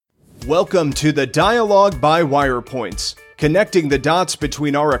Welcome to the Dialogue by Wirepoints, connecting the dots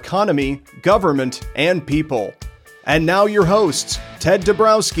between our economy, government, and people. And now your hosts, Ted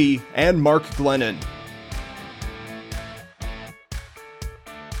Dabrowski and Mark Glennon.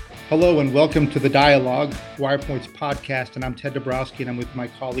 Hello and welcome to the Dialogue Wirepoints podcast, and I'm Ted Dabrowski and I'm with my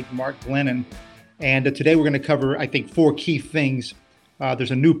colleague Mark Glennon. And today we're going to cover, I think, four key things.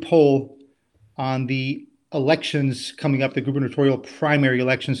 There's a new poll on the elections coming up, the gubernatorial primary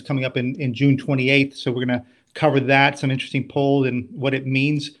elections coming up in June 28th. So we're going to cover that, some interesting poll and what it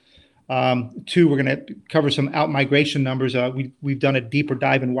means. Two, we're going to cover some outmigration numbers. We've done a deeper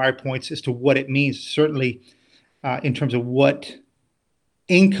dive in Wirepoints as to what it means, certainly in terms of what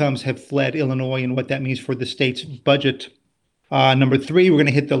incomes have fled Illinois and what that means for the state's budget. Number three, we're going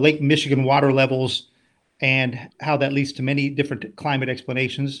to hit the Lake Michigan water levels and how that leads to many different climate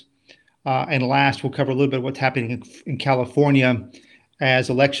explanations. And last, we'll cover a little bit of what's happening in California as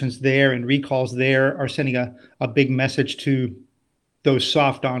elections there and recalls there are sending a big message to those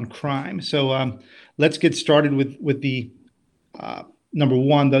soft on crime. So let's get started with the number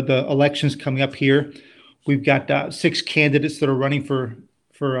one, the elections coming up here. We've got six candidates that are running for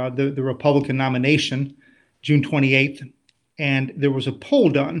the Republican nomination, June 28th. And there was a poll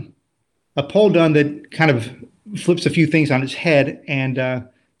done that kind of flips a few things on its head and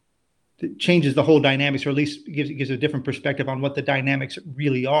changes the whole dynamics, or at least gives a different perspective on what the dynamics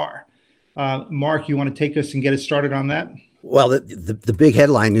really are. Mark, you want to take us and get us started on that? Well, the big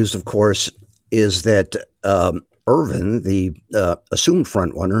headline news, of course, is that Irvin, the assumed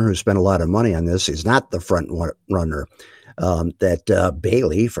front runner who spent a lot of money on this, is not the front runner. That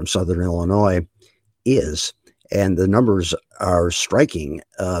Bailey from Southern Illinois is, and the numbers are striking.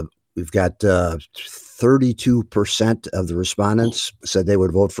 We've got 32% of the respondents said they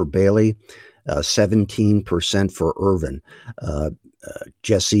would vote for Bailey, 17% for Irvin.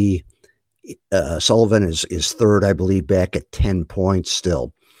 Jesse Sullivan is third, I believe, back at 10 points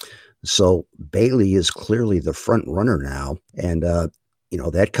still. So Bailey is clearly the front runner now, and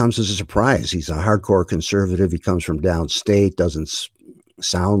that comes as a surprise. He's a hardcore conservative. He comes from downstate, doesn't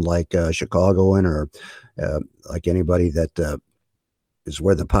sound like a Chicagoan or like anybody that is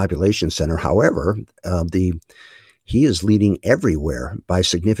where the population center. However, he is leading everywhere by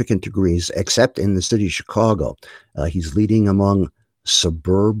significant degrees, except in the city of Chicago. He's leading among Cook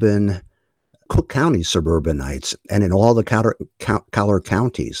County suburbanites and in all the collar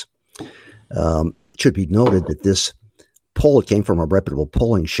counties. It should be noted that this poll came from a reputable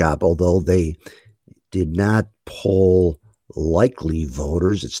polling shop, although they did not poll likely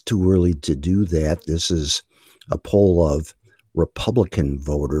voters. It's too early to do that. This is a poll of Republican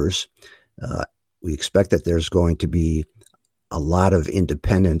voters. We expect that there's going to be a lot of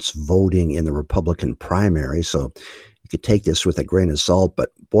independents voting in the Republican primary, so you could take this with a grain of salt,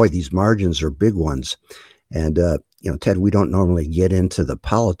 but boy, these margins are big ones. And, Ted, we don't normally get into the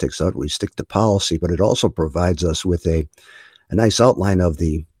politics of it. We stick to policy, but it also provides us with a nice outline of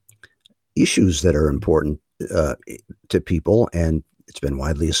the issues that are important to people. And it's been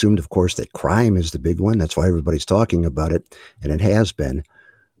widely assumed, of course, that crime is the big one. That's why everybody's talking about it, and it has been.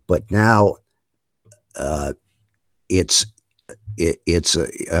 But now it's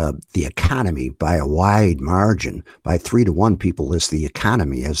the economy by a wide margin. By 3-1, people list the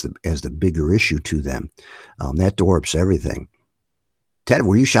economy as the bigger issue to them. That dwarfs everything. Ted,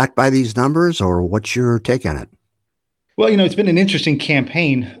 were you shocked by these numbers, or what's your take on it? Well, it's been an interesting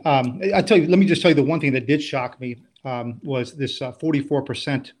campaign. Let me just tell you the one thing that did shock me was this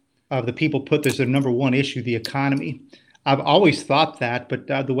 44% of the people put this as their number one issue, the economy. I've always thought that, but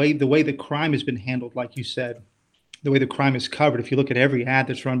the way the crime has been handled, like you said, the way the crime is covered, if you look at every ad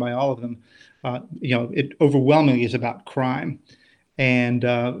that's run by all of them, it overwhelmingly is about crime, and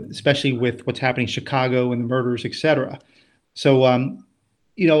especially with what's happening in Chicago and the murders, et cetera. So, I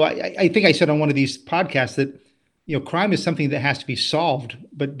think I said on one of these podcasts that crime is something that has to be solved,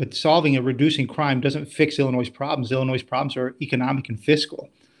 but solving and reducing crime doesn't fix Illinois' problems. Illinois' problems are economic and fiscal.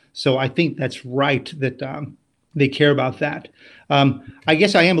 So I think that's right that they care about that. I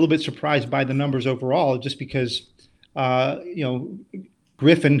guess I am a little bit surprised by the numbers overall, just because, Ken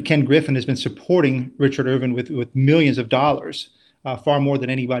Griffin has been supporting Richard Irvin with millions of dollars, far more than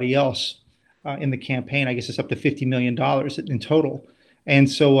anybody else in the campaign. I guess it's up to $50 million in total. And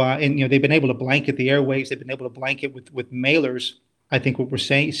so, they've been able to blanket the airwaves. They've been able to blanket with mailers. I think what we're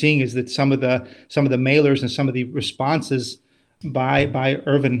seeing is that some of the mailers and some of the responses by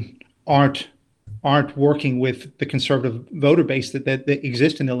Irvin aren't working with the conservative voter base that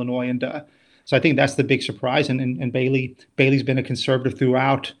exists in Illinois. And so I think that's the big surprise. And Bailey's been a conservative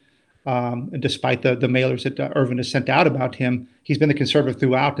throughout despite the mailers that Irvin has sent out about him. He's been the conservative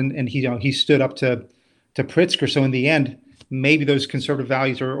throughout, and he stood up to Pritzker. So in the end, maybe those conservative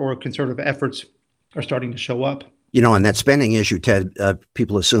values or conservative efforts are starting to show up. On that spending issue, Ted,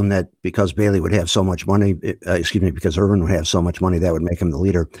 people assume that because Bailey would have so much money, because Irvin would have so much money, that would make him the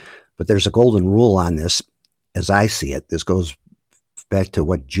leader. But there's a golden rule on this, as I see it. This goes back to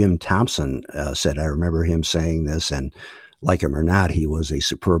what Jim Thompson said. I remember him saying this, and like him or not, he was a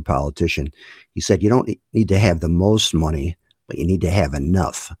superb politician. He said, you don't need to have the most money, but you need to have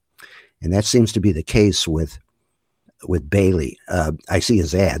enough. And that seems to be the case with Bailey. I see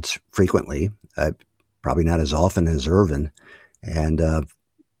his ads frequently, probably not as often as Irvin. And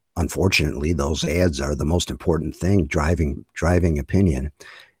unfortunately, those ads are the most important thing, driving opinion.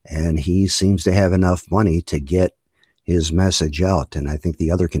 And he seems to have enough money to get his message out. And I think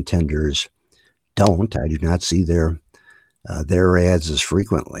the other contenders don't. I do not see their ads as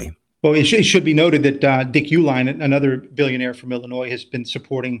frequently. Well, it should be noted that Dick Uihlein, another billionaire from Illinois, has been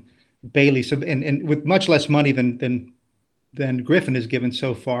supporting Bailey, and with much less money than Griffin has given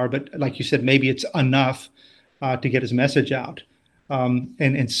so far. But like you said, maybe it's enough to get his message out.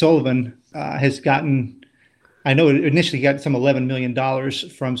 And Sullivan has gotten, I know it initially got some $11 million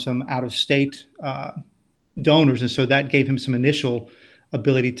from some out-of-state donors, and so that gave him some initial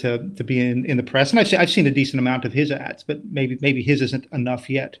ability to be in the press. And I've seen a decent amount of his ads, but maybe his isn't enough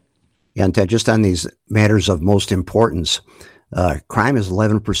yet. Yeah, and Ted, just on these matters of most importance, crime is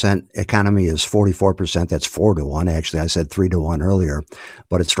 11%, economy is 44%. That's 4-1. Actually, I said 3-1 earlier,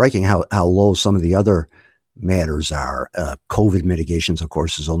 but it's striking how low some of the other matters are. COVID mitigations, of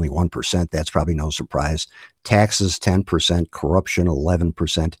course, is only 1%. That's probably no surprise. Taxes, 10%. Corruption,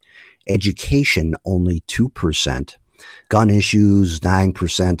 11%. Education, only 2%. Gun issues,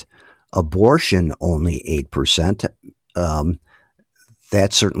 9%. Abortion, only 8%.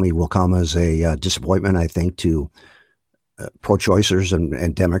 That certainly will come as a disappointment, I think, to pro-choicers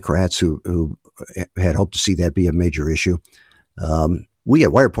and Democrats who had hoped to see that be a major issue. We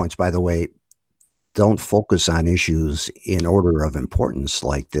at WirePoints, by the way, don't focus on issues in order of importance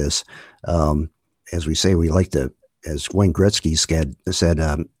like this. As we say, we like to, as Wayne Gretzky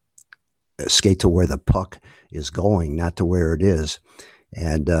said, skate to where the puck is going, not to where it is.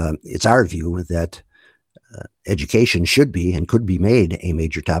 And it's our view that education should be and could be made a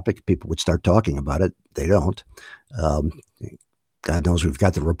major topic. People would start talking about it. They don't. God knows we've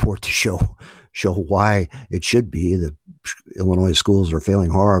got the report to show why it should be. The Illinois schools are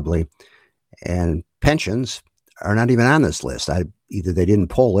failing horribly, and pensions are not even on this list. Either they didn't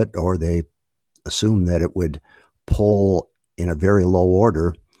poll it or they assumed that it would poll in a very low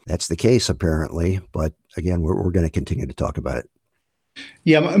order. That's the case, apparently. But again, we're going to continue to talk about it.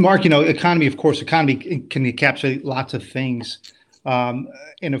 Yeah, Mark, economy can encapsulate lots of things.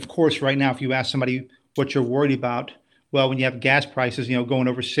 And of course, right now, if you ask somebody what you're worried about, well, when you have gas prices, going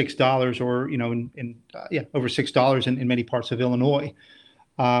over $6 or, over $6 in many parts of Illinois,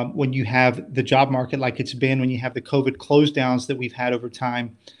 when you have the job market like it's been, when you have the COVID close downs that we've had over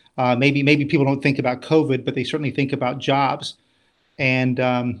time, maybe people don't think about COVID, but they certainly think about jobs. And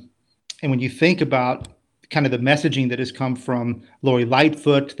when you think about kind of the messaging that has come from Lori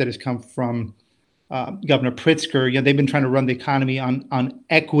Lightfoot, that has come from Governor Pritzker, they've been trying to run the economy on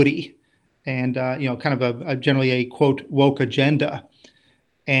equity and kind of a generally a quote woke agenda,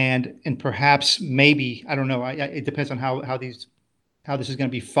 and perhaps maybe, I don't know, it depends on how this is going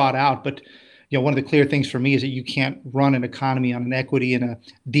to be fought out. But one of the clear things for me is that you can't run an economy on an equity and a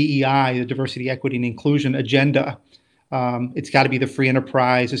DEI, the diversity, equity, and inclusion agenda. It's got to be the free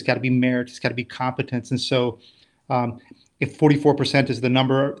enterprise. It's got to be merit. It's got to be competence. And so if 44% is the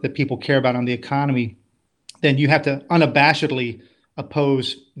number that people care about on the economy, then you have to unabashedly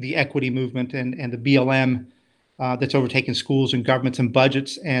oppose the equity movement and the BLM that's overtaken schools and governments and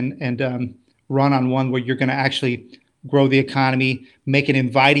budgets and run on one where you're going to actually grow the economy, make it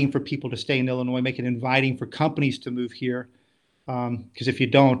inviting for people to stay in Illinois, make it inviting for companies to move here. Because if you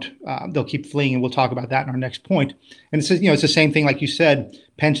don't, they'll keep fleeing, and we'll talk about that in our next point. And it's the same thing, like you said,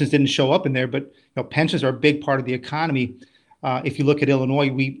 pensions didn't show up in there, but pensions are a big part of the economy. If you look at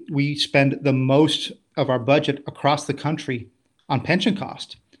Illinois, we spend the most of our budget across the country on pension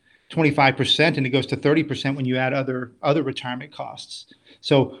cost, 25%, and it goes to 30% when you add other retirement costs.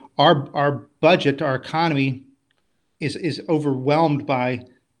 So our budget, our economy, is overwhelmed by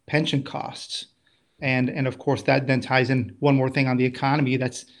pension costs. And of course, that then ties in one more thing on the economy.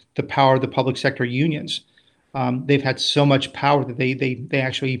 That's the power of the public sector unions. They've had so much power that they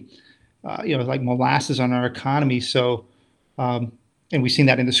actually, like molasses on our economy. So, and we've seen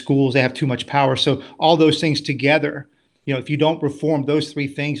that in the schools. They have too much power. So all those things together if you don't reform those three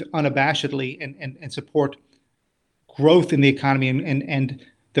things unabashedly and support growth in the economy and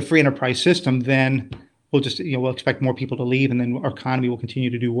the free enterprise system, then we'll expect more people to leave, and then our economy will continue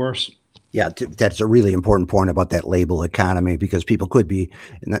to do worse. Yeah, that's a really important point about that label economy, because people could be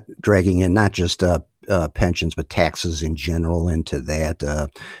dragging in not just pensions, but taxes in general into that,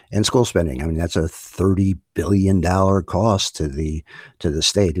 and school spending. I mean, that's a $30 billion cost to the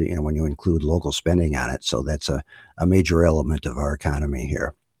state, when you include local spending on it. So that's a major element of our economy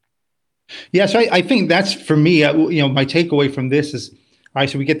here. Yeah, so I think that's, for me, my takeaway from this is, all right,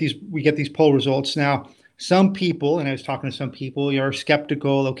 so we get these poll results now. Some people, and I was talking to some people, are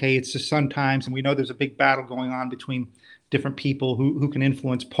skeptical. Okay, it's the Sun Times, and we know there's a big battle going on between different people who can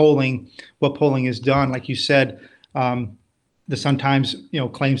influence polling, what polling is done. Like you said, the Sun Times,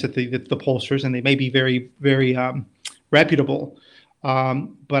 claims that the pollsters, and they may be very, very reputable.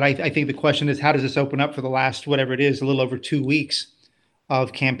 But I think the question is, how does this open up for the last, whatever it is, a little over 2 weeks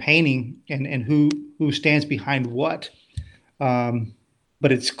of campaigning, and who stands behind what?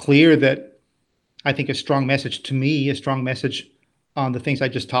 But it's clear that, I think, a strong message on the things I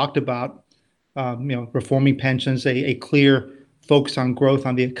just talked about, reforming pensions, a clear focus on growth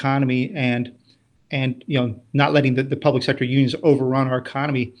on the economy, and not letting the public sector unions overrun our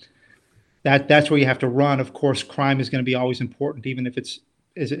economy. That's where you have to run. Of course, crime is going to be always important, even if it's,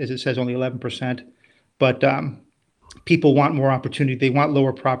 as it says, only 11%. But people want more opportunity. They want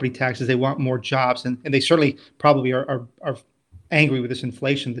lower property taxes. They want more jobs, and they certainly probably are angry with this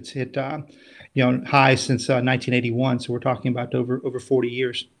inflation that's hit high since 1981. So we're talking about over 40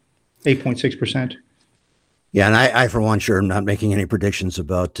 years, 8.6%. Yeah, and I for one, sure, am not making any predictions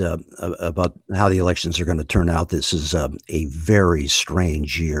about how the elections are going to turn out. This is a very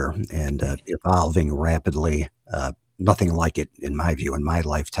strange year, and evolving rapidly. Nothing like it, in my view, in my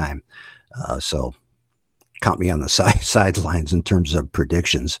lifetime. So count me on the sidelines in terms of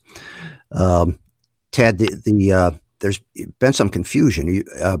predictions. Ted, there's been some confusion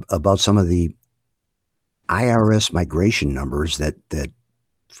about some of the IRS migration numbers that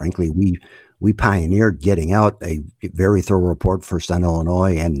frankly, we pioneered getting out a very thorough report, first on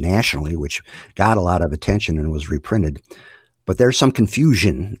Illinois and nationally, which got a lot of attention and was reprinted. But there's some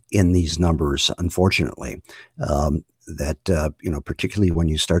confusion in these numbers, unfortunately, particularly when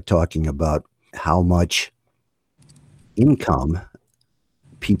you start talking about how much income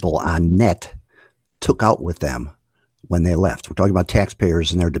people on net took out with them when they left. We're talking about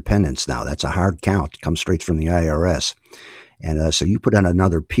taxpayers and their dependents now. That's a hard count. It comes straight from the IRS. And so you put on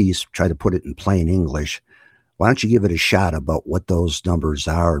another piece, try to put it in plain English. Why don't you give it a shot about what those numbers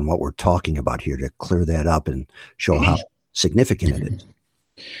are and what we're talking about here to clear that up and show how significant it is?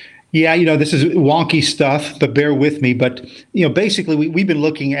 Yeah, this is wonky stuff, but bear with me. But, basically, we've been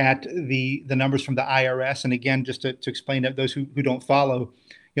looking at the numbers from the IRS. And again, just to explain to those who don't follow,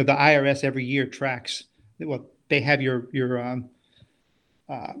 the IRS every year tracks, they have your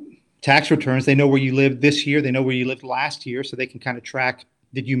tax returns. They know where you lived this year. They know where you lived last year. So they can kind of track,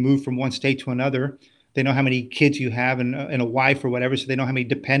 did you move from one state to another? They know how many kids you have and a wife or whatever. So they know how many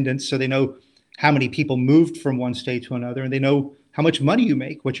dependents. So they know how many people moved from one state to another. And they know how much money you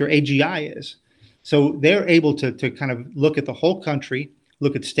make, what your AGI is. So they're able to kind of look at the whole country,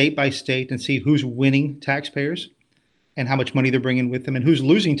 look at state by state, and see who's winning taxpayers and how much money they're bringing with them, and who's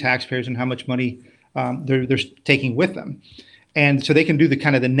losing taxpayers and how much money they're taking with them. And so they can do the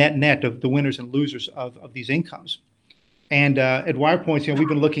kind of the net of the winners and losers of these incomes. And at WirePoints, we've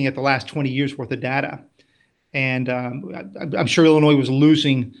been looking at the last 20 years worth of data. And I'm sure Illinois was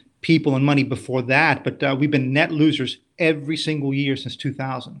losing people and money before that, but we've been net losers every single year since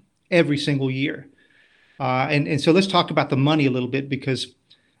 2000, every single year. And so let's talk about the money a little bit, because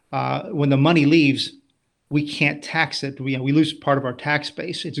when the money leaves, we can't tax it. We lose part of our tax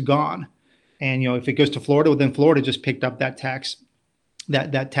base. It's gone. And if it goes to Florida, well, then Florida just picked up that tax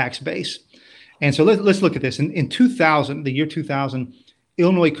base. And so let's look at this. In 2000, the year 2000,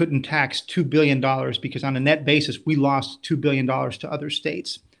 Illinois couldn't tax $2 billion because on a net basis, we lost $2 billion to other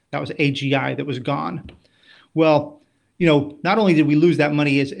states. That was AGI that was gone. Well, not only did we lose that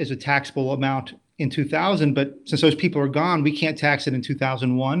money as a taxable amount in 2000, but since those people are gone, we can't tax it in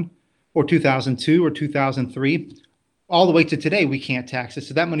 2001 or 2002 or 2003. All the way to today, we can't tax it.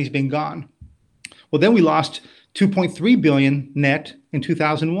 So that money's been gone. Well, then we lost $2.3 billion net in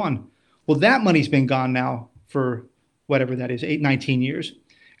 2001. Well, that money's been gone now for whatever that is, 19 years.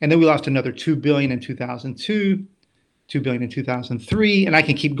 And then we lost another $2 billion in 2002, $2 billion in 2003, and I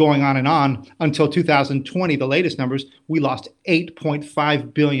can keep going on until 2020, the latest numbers, we lost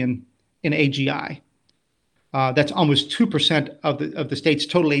 $8.5 billion in AGI. That's almost 2% of the state's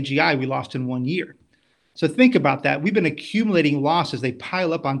total AGI we lost in 1 year. So think about that. We've been accumulating losses. They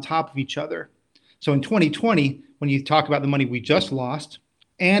pile up on top of each other. So in 2020, when you talk about the money we just lost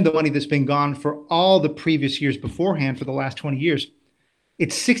and the money that's been gone for all the previous years beforehand for the last 20 years,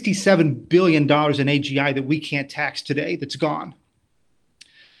 it's $67 billion in AGI that we can't tax today that's gone.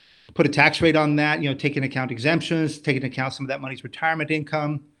 Put a tax rate on that, take into account exemptions, take into account some of that money's retirement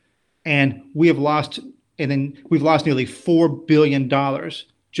income. And we've lost nearly $4 billion.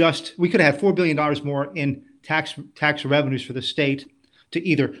 We could have had $4 billion more in tax revenues for the state to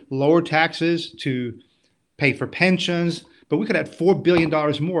either lower taxes, to pay for pensions, but we could have $4 billion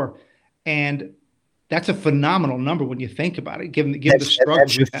more. And that's a phenomenal number when you think about it, given the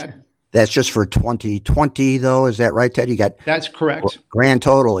struggles we've had. That's just for 2020, though. Is that right, Ted? That's correct. Grand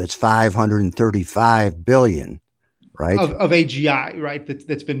total, it's $535 billion, right? Of AGI, right?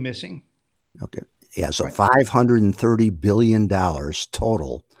 That's been missing. Okay. Yeah. So right. $530 billion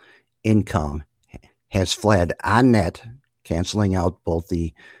total income has fled on net, canceling out both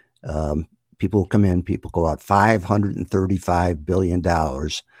the people who come in, people go out. $535 billion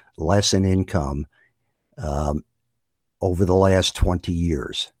less in income over the last 20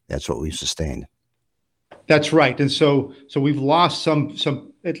 years. That's what we've sustained. That's right. And so we've lost some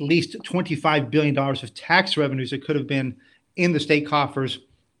at least $25 billion of tax revenues that could have been in the state coffers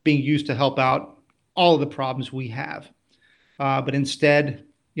being used to help out all of the problems we have. But instead,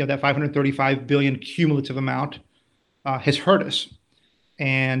 that $535 billion cumulative amount has hurt us.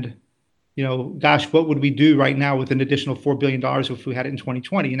 And, gosh, what would we do right now with an additional $4 billion if we had it in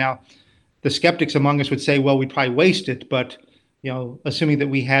 2020? Now, the skeptics among us would say, well, we'd probably waste it. But, assuming that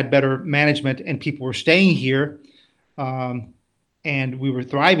we had better management and people were staying here and we were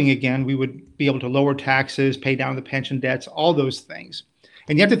thriving again, we would be able to lower taxes, pay down the pension debts, all those things.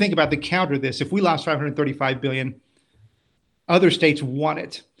 And you have to think about the counter to this. If we lost $535 billion, other states won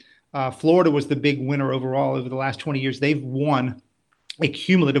it. Florida was the big winner overall over the last 20 years. They've won a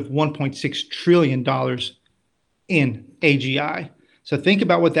cumulative $1.6 trillion in AGI. So think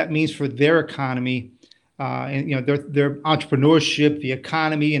about what that means for their economy, and their entrepreneurship, the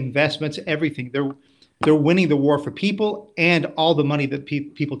economy, investments, everything. They're winning the war for people and all the money that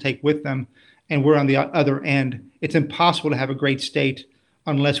people take with them. And we're on the other end. It's impossible to have a great state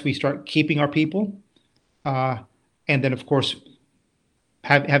unless we start keeping our people, and then of course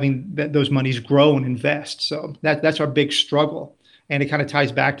having those monies grow and invest. So that's our big struggle. And it kind of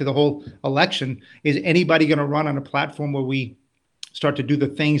ties back to the whole election. Is anybody going to run on a platform where we start to do the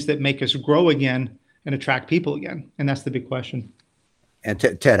things that make us grow again and attract people again? And that's the big question. And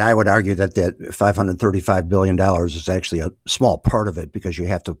Ted, I would argue that $535 billion is actually a small part of it, because you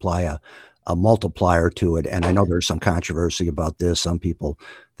have to apply a multiplier to it. And I know there's some controversy about this. Some people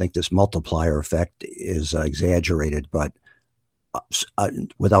think this multiplier effect is exaggerated, but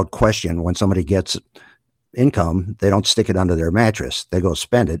without question, when somebody gets income, they don't stick it under their mattress. They go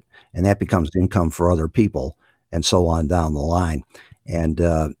spend it, and that becomes income for other people, and so on down the line. And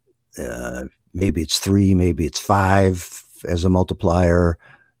maybe it's 3, maybe it's 5 as a multiplier.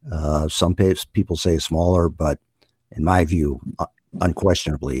 Some people say smaller, but in my view,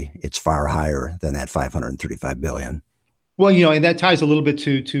 unquestionably, it's far higher than that $535 billion. Well, and that ties a little bit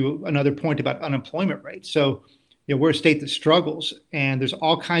to another point about unemployment rate. So, we're a state that struggles, and there's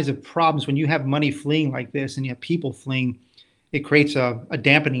all kinds of problems when you have money fleeing like this and you have people fleeing. It creates a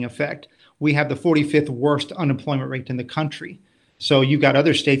dampening effect. We have the 45th worst unemployment rate in the country. So you've got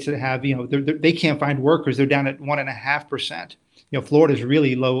other states that have, they can't find workers. They're down at 1.5%. Florida is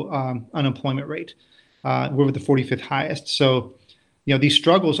really low unemployment rate. We're the 45th highest. So, these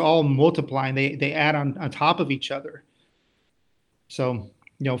struggles all multiply, and they add on top of each other. So,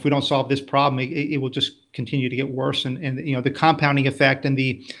 if we don't solve this problem, it will just continue to get worse. And the compounding effect and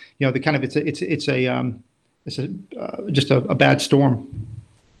the kind of just a bad storm.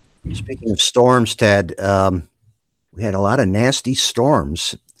 Speaking of storms, Ted, we had a lot of nasty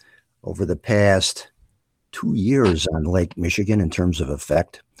storms over the past 2 years on Lake Michigan in terms of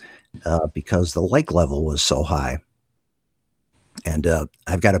effect, because the lake level was so high. And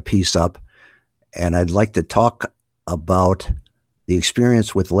I've got a piece up, and I'd like to talk about the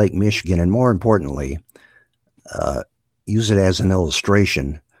experience with Lake Michigan, and more importantly, use it as an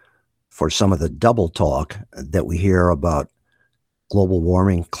illustration for some of the double talk that we hear about global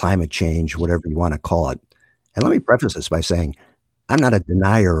warming, climate change, whatever you want to call it. And let me preface this by saying I'm not a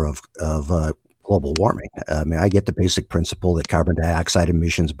denier of global warming. I mean, I get the basic principle that carbon dioxide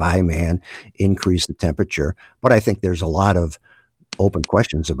emissions by man increase the temperature, but I think there's a lot of open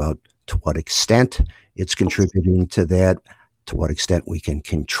questions about to what extent it's contributing to that, to what extent we can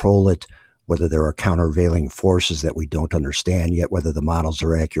control it, whether there are countervailing forces that we don't understand yet, whether the models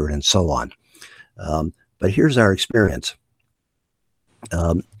are accurate, and so on. But here's our experience.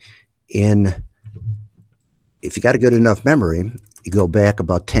 If you got a good enough memory, you go back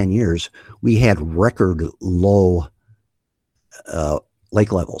about 10 years, we had record low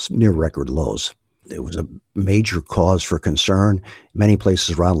lake levels, near record lows. It was a major cause for concern. Many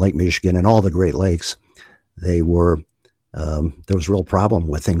places around Lake Michigan and all the Great Lakes, there was a real problem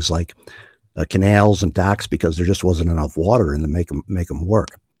with things like canals and docks because there just wasn't enough water in to make them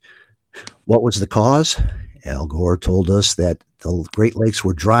work. What was the cause? Al Gore told us that the Great Lakes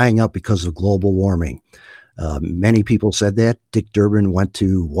were drying up because of global warming. Many people said that. Dick Durbin went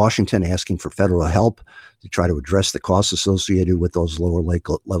to Washington asking for federal help to try to address the costs associated with those lower lake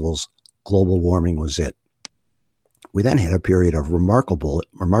levels. Global warming was it. We then had a period of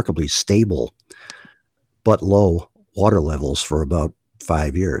remarkably stable but low water levels for about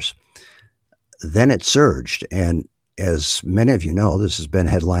 5 years. Then it surged, and as many of you know, this has been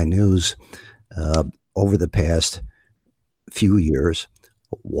headline news over the past few years.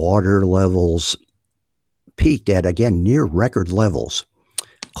 Water levels peaked at, again, near record levels,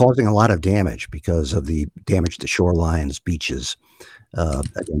 causing a lot of damage because of the damage to shorelines, beaches,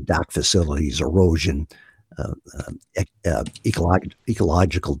 again, dock facilities, erosion,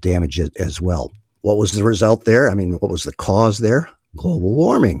 ecological damage as well. What was the result there? I mean, what was the cause there? Global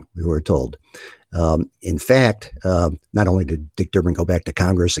warming, we were told. In fact, not only did Dick Durbin go back to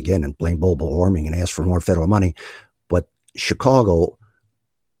Congress again and blame global warming and ask for more federal money, but Chicago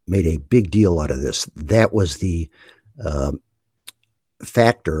made a big deal out of this. That was the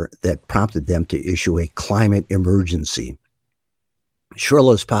factor that prompted them to issue a climate emergency.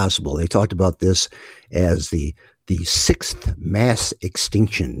 Surely as possible. They talked about this as the sixth mass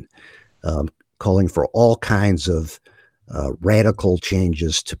extinction, calling for all kinds of radical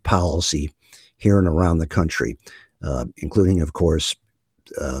changes to policy here and around the country, including, of course,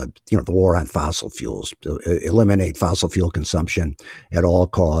 the war on fossil fuels, to eliminate fossil fuel consumption at all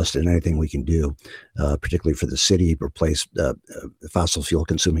costs, and anything we can do, particularly for the city, replace fossil fuel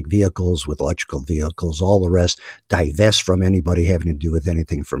consuming vehicles with electrical vehicles, all the rest, divest from anybody having to do with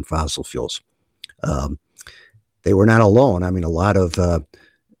anything from fossil fuels. They were not alone. I mean, a lot of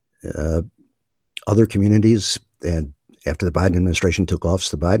other communities, and after the Biden administration took office,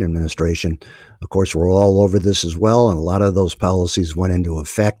 the Biden administration, of course, were all over this as well. And a lot of those policies went into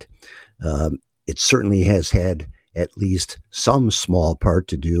effect. It certainly has had at least some small part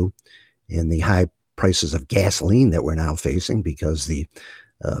to do in the high prices of gasoline that we're now facing, because the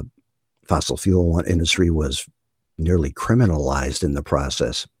fossil fuel industry was nearly criminalized in the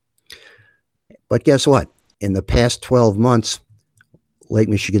process. But guess what? In the past 12 months, Lake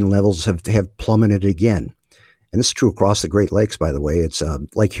Michigan levels have plummeted again. And this is true across the Great Lakes, by the way. It's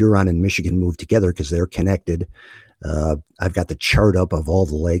Lake Huron and Michigan moved together because they're connected. I've got the chart up of all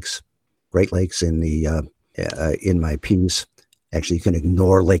the lakes, Great Lakes, in my piece. Actually, you can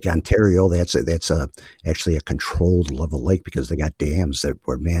ignore Lake Ontario. That's actually a controlled level lake because they got dams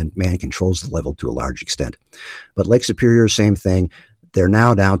where man controls the level to a large extent. But Lake Superior, same thing. They're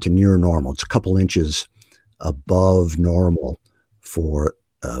now down to near normal. It's a couple inches above normal for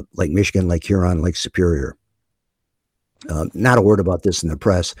Lake Michigan, Lake Huron, Lake Superior. Not a word about this in the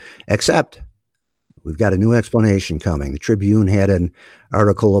press, except we've got a new explanation coming. The Tribune had an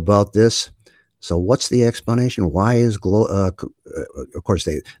article about this. So what's the explanation? Why is of course,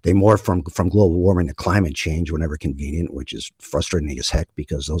 they morph from global warming to climate change whenever convenient, which is frustrating as heck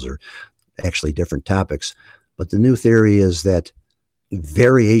because those are actually different topics. But the new theory is that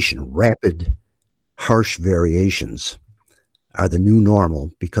rapid, harsh variations are the new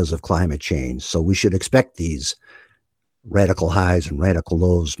normal because of climate change. So we should expect these radical highs and radical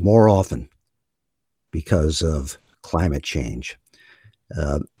lows more often because of climate change.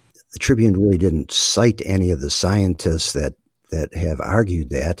 The Tribune really didn't cite any of the scientists that have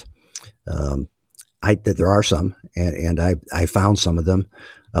argued that. That there are some, and I found some of them.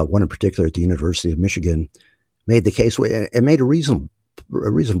 One in particular at the University of Michigan made the case, and made a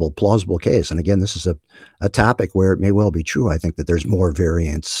reasonable, plausible case. And again, this is a topic where it may well be true. I think that there's more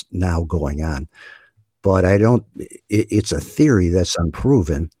variance now going on. But it's a theory that's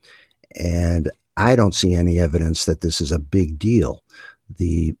unproven, and I don't see any evidence that this is a big deal.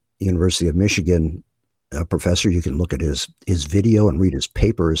 The University of Michigan professor, you can look at his video and read his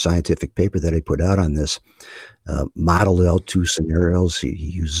paper, his scientific paper that he put out on this, modeled out two scenarios. He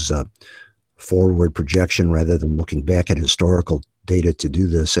uses a forward projection rather than looking back at historical data to do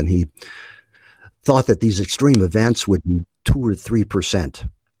this, and he thought that these extreme events would be 2 or 3%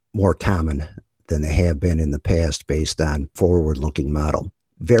 more common than they have been in the past based on forward-looking model.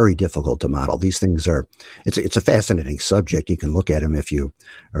 Very difficult to model. These things it's a fascinating subject. You can look at them if you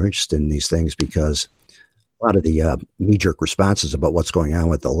are interested in these things because A lot of the knee-jerk responses about what's going on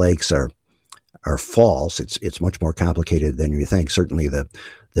with the lakes are false. It's much more complicated than you think. Certainly, the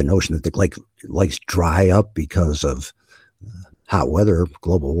notion that the lakes dry up because of hot weather,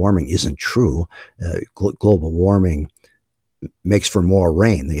 global warming, isn't true. Global warming makes for more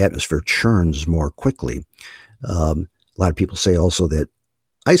rain. The atmosphere churns more quickly. A lot of people say also that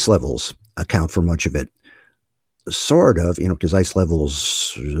ice levels account for much of it. Sort of, because ice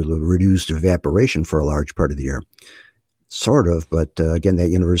levels reduced evaporation for a large part of the year. Sort of, but again, that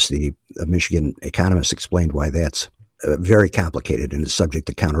University of Michigan economist explained why that's very complicated and is subject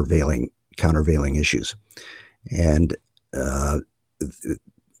to countervailing issues. And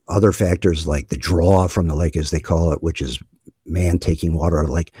other factors like the draw from the lake, as they call it, which is man taking water out of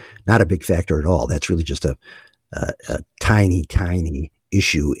the lake, not a big factor at all. That's really just a tiny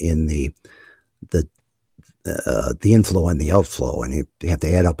issue in the inflow and the outflow, and you have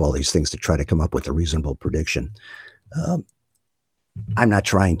to add up all these things to try to come up with a reasonable prediction. I'm not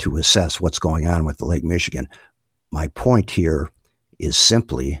trying to assess what's going on with the Lake Michigan. My point here is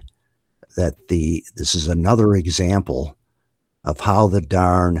simply that this is another example of how the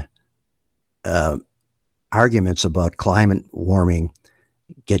darn arguments about climate warming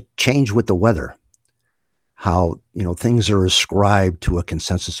get changed with the weather. How things are ascribed to a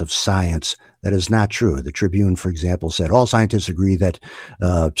consensus of science that is not true. The Tribune, for example, said all scientists agree that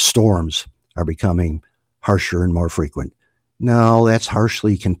storms are becoming harsher and more frequent. No, that's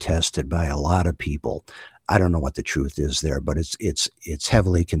harshly contested by a lot of people. I don't know what the truth is there, but it's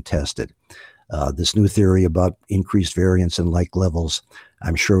heavily contested. This new theory about increased variance in lake levels,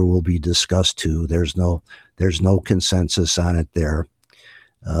 I'm sure will be discussed too. There's no consensus on it there.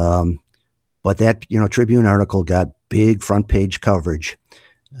 But that Tribune article got big front page coverage.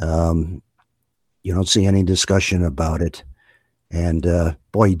 You don't see any discussion about it. And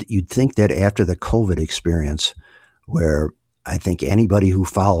boy, you'd think that after the COVID experience, where I think anybody who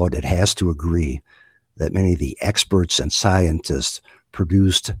followed it has to agree that many of the experts and scientists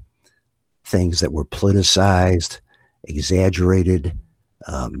produced things that were politicized, exaggerated,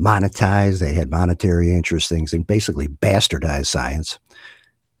 monetized. They had monetary interest, things, and basically bastardized science.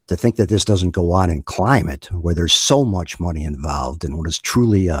 To think that this doesn't go on in climate, where there's so much money involved and what is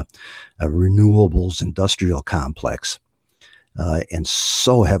truly a renewables industrial complex, and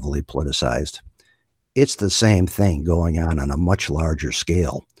so heavily politicized. It's the same thing going on a much larger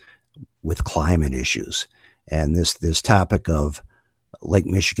scale with climate issues. And this topic of Lake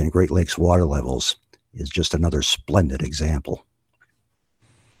Michigan, Great Lakes water levels is just another splendid example.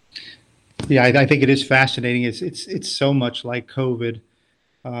 Yeah, I think it is fascinating. It's so much like COVID.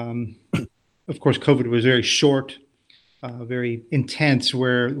 Of course, COVID was very short, very intense,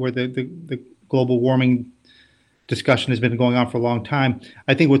 where the global warming discussion has been going on for a long time.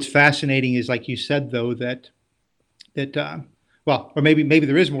 I think what's fascinating is, like you said, though, that or maybe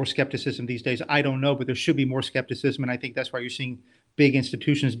there is more skepticism these days. I don't know, but there should be more skepticism, and I think that's why you're seeing big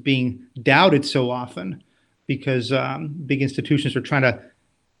institutions being doubted so often, because big institutions are trying to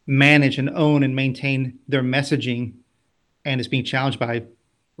manage and own and maintain their messaging, and it's being challenged by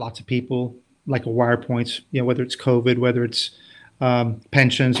lots of people, like a wire points, whether it's COVID, whether it's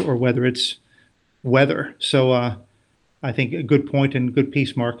pensions, or whether it's weather. So I think a good point and good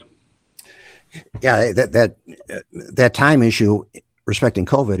piece, Mark. Yeah, that time issue respecting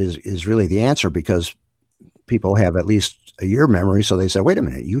COVID is really the answer, because people have at least a year memory. So they say, wait a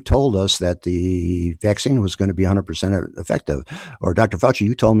minute, you told us that the vaccine was going to be 100% effective. Or Dr. Fauci,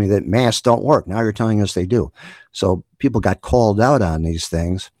 you told me that masks don't work. Now you're telling us they do. So people got called out on these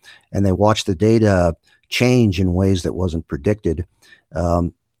things, and they watched the data change in ways that wasn't predicted.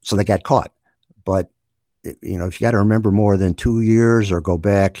 So they got caught. But if you got to remember more than 2 years, or go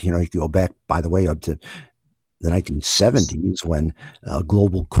back, you can go back, by the way, up to the 1970s, when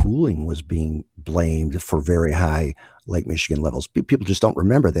global cooling was being blamed for very high Lake Michigan levels. People just don't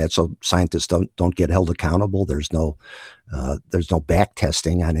remember that, so scientists don't get held accountable. There's no back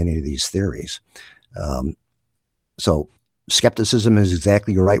testing on any of these theories. So skepticism is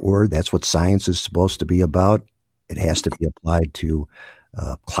exactly the right word. That's what science is supposed to be about. It has to be applied to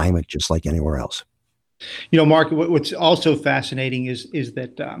climate just like anywhere else. Mark, what's also fascinating is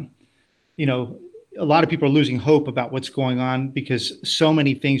that a lot of people are losing hope about what's going on, because so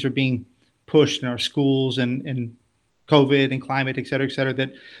many things are being pushed in our schools and COVID and climate, et cetera,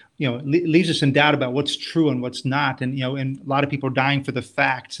 that, leaves us in doubt about what's true and what's not. And, and a lot of people are dying for the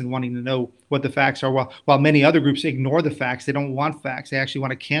facts and wanting to know what the facts are, while many other groups ignore the facts. They don't want facts. They actually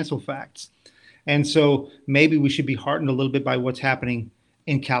want to cancel facts. And so maybe we should be heartened a little bit by what's happening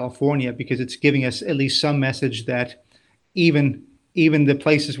in California, because it's giving us at least some message that even the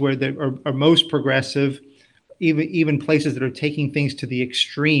places where they are most progressive, even places that are taking things to the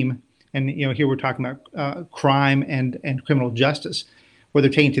extreme. And here we're talking about crime and criminal justice, where they're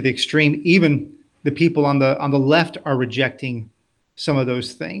taking to the extreme. Even the people on the left are rejecting some of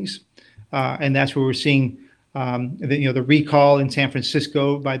those things, and that's where we're seeing the recall in San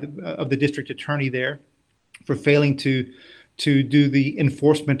Francisco of the district attorney there for failing to do the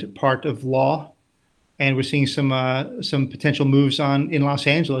enforcement part of law, and we're seeing some potential moves in Los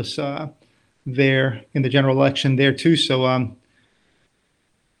Angeles there in the general election there too. So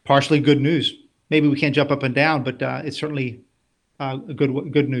partially good news. Maybe we can't jump up and down, but it's certainly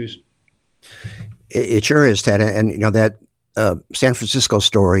good news. It sure is, Ted. And that San Francisco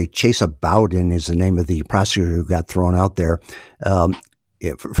story, Chesa Bowden is the name of the prosecutor who got thrown out there.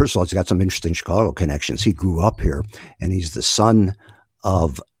 First of all, he's got some interesting Chicago connections. He grew up here, and he's the son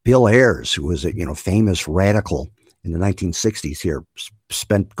of Bill Ayers, who was a famous radical in the 1960s here.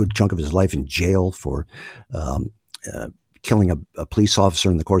 Spent a good chunk of his life in jail for killing a police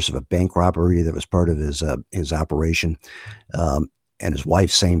officer in the course of a bank robbery that was part of his operation. And his wife,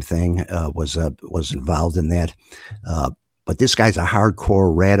 same thing, was involved in that. But this guy's a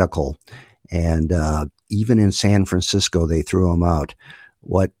hardcore radical, and even in San Francisco, they threw him out.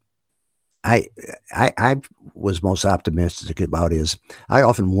 What I was most optimistic about is I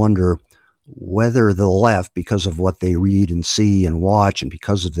often wonder whether the left, because of what they read and see and watch, and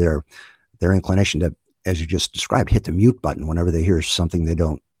because of their inclination to, as you just described, hit the mute button whenever they hear something they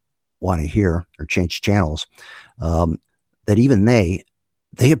don't want to hear or change channels, that even they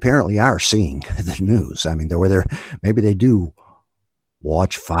apparently are seeing the news. I mean, maybe they do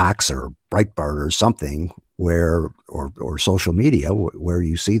watch Fox or Breitbart or something or social media where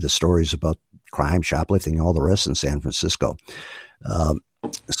you see the stories about crime, shoplifting, all the rest in San Francisco.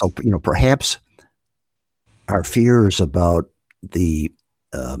 So perhaps our fears about the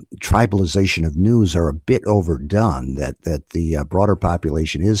tribalization of news are a bit overdone, that the broader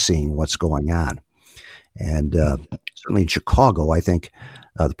population is seeing what's going on. And certainly in Chicago, I think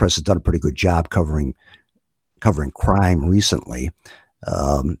the press has done a pretty good job covering crime recently.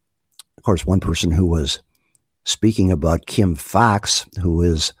 Of course, one person who was speaking about Kim Foxx, who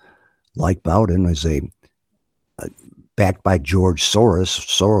is, like Bowden, is backed by George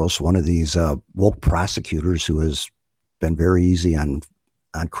Soros, one of these woke prosecutors who has been very easy on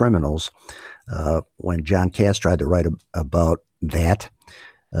criminals. When John Cass tried to write about that,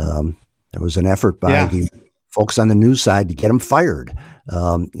 there was an effort by the folks on the news side to get him fired.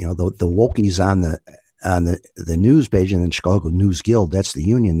 The wokies on the news page in the Chicago News Guild, that's the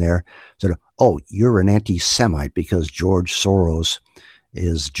union there, said, "Oh, you're an anti-Semite because George Soros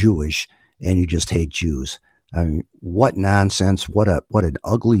is Jewish and you just hate Jews." I mean, what nonsense! What an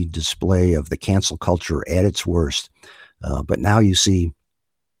ugly display of the cancel culture at its worst. But now you see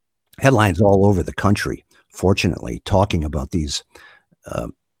headlines all over the country, fortunately, talking about these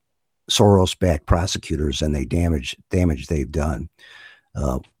Soros-backed prosecutors and the damage they've done.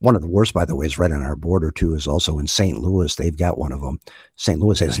 One of the worst, by the way, is right on our border too, is also in St. Louis. They've got one of them. St.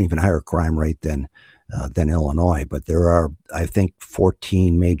 Louis has an even higher crime rate than Illinois, but there are, I think,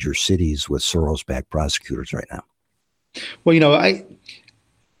 14 major cities with Soros-backed prosecutors right now. Well,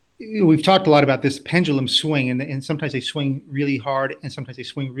 we've talked a lot about this pendulum swing, and sometimes they swing really hard, and sometimes they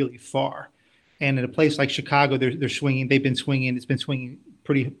swing really far. And in a place like Chicago, they're swinging. They've been swinging. It's been swinging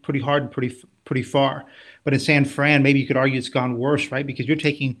pretty hard and pretty far. But in San Fran, maybe you could argue it's gone worse, right? Because you're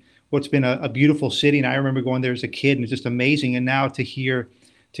taking what's been a beautiful city, and I remember going there as a kid, and it's just amazing. And now to hear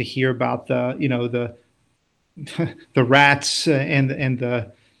about the rats and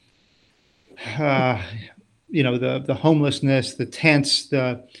the the homelessness, the tents,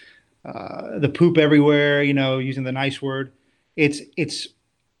 the poop everywhere, using the nice word,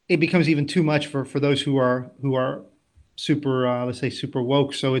 it becomes even too much for those who are super, let's say, super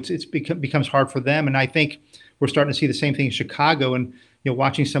woke. So it becomes hard for them. And I think we're starting to see the same thing in Chicago, and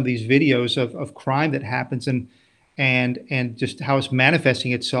watching some of these videos of crime that happens and just how it's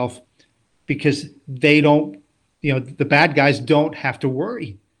manifesting itself, because they don't, the bad guys don't have to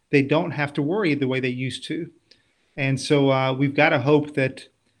worry. They don't have to worry the way they used to. And so we've got to hope that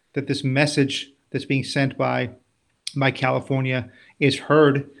this message that's being sent by California is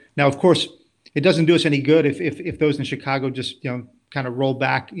heard. Now, of course, it doesn't do us any good if those in Chicago just kind of roll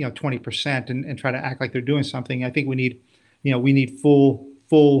back 20% and try to act like they're doing something. I think we need full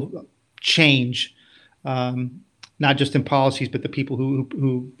change, not just in policies, but the people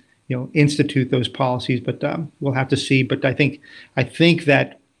who institute those policies. But we'll have to see. But I think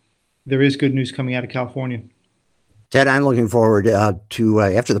that there is good news coming out of California. Ted, I'm looking forward to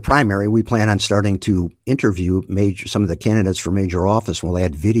after the primary, we plan on starting to interview some of the candidates for major office. We'll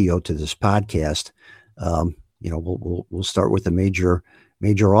add video to this podcast. we'll start with the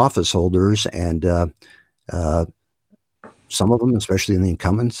major office holders, and some of them, especially in the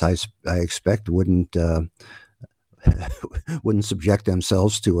incumbents, I expect wouldn't subject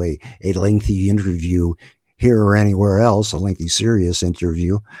themselves to a lengthy interview here or anywhere else, a lengthy, serious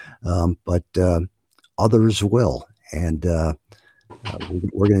interview, but others will, and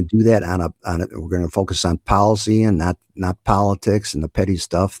we're going to do that we're going to focus on policy and not politics and the petty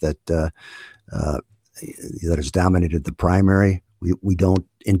stuff that has dominated the primary. We don't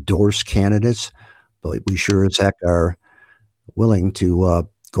endorse candidates, but we sure as heck are willing to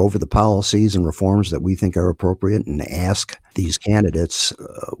go over the policies and reforms that we think are appropriate and ask these candidates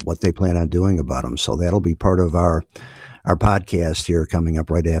what they plan on doing about them. So that'll be part of our podcast here coming up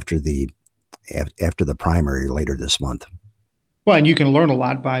right after the primary later this month. Well, and you can learn a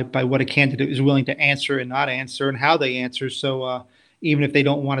lot by what a candidate is willing to answer and not answer and how they answer. So even if they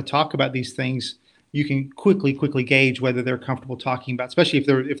don't want to talk about these things, you can quickly gauge whether they're comfortable talking about, especially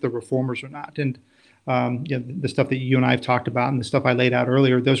if they're reformers or not. And the stuff that you and I have talked about and the stuff I laid out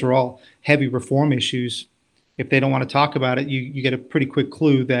earlier, those are all heavy reform issues. If they don't want to talk about it, you get a pretty quick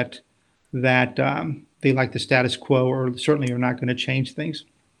clue that they like the status quo or certainly are not going to change things.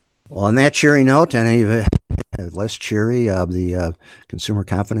 Well, on that cheery note, and even less cheery, the Consumer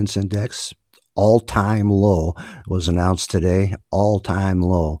Confidence Index, all-time low, was announced today, all-time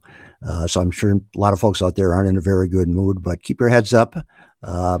low. So I'm sure a lot of folks out there aren't in a very good mood, but keep your heads up.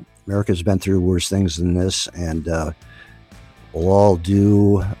 America's been through worse things than this, and we'll all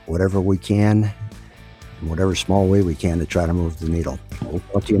do whatever we can, in whatever small way we can, to try to move the needle. We'll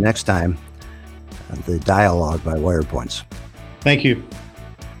talk to you next time on the Dialogue by Wire Points. Thank you.